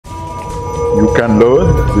you can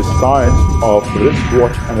learn the science of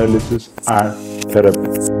wristwatch analysis and therapy.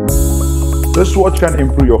 Wristwatch can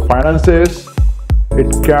improve your finances,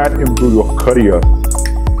 it can improve your career.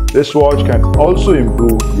 Wristwatch can also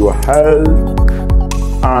improve your health,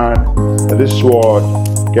 and wristwatch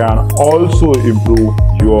can also improve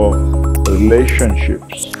your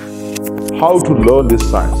relationships. How to learn this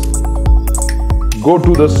science? Go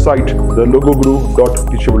to the site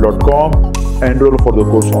thelogoguru.teachable.com, enroll for the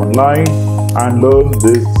course online and learn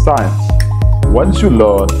this science. Once you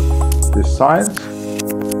learn this science,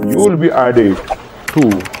 you will be added to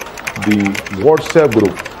the WhatsApp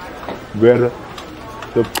group where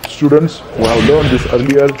the students who have learned this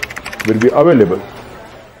earlier will be available,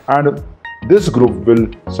 and this group will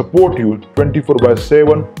support you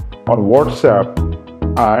 24/7 on WhatsApp,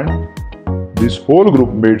 and this whole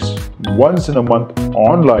group meets once in a month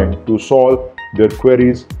online to solve their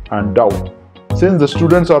queries and doubts. Since the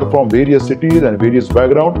students are from various cities and various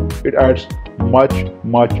backgrounds, it adds much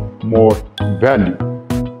more value.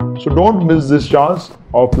 So don't miss this chance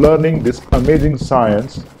of learning this amazing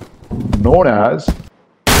science known as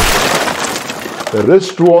the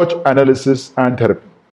wristwatch analysis and therapy.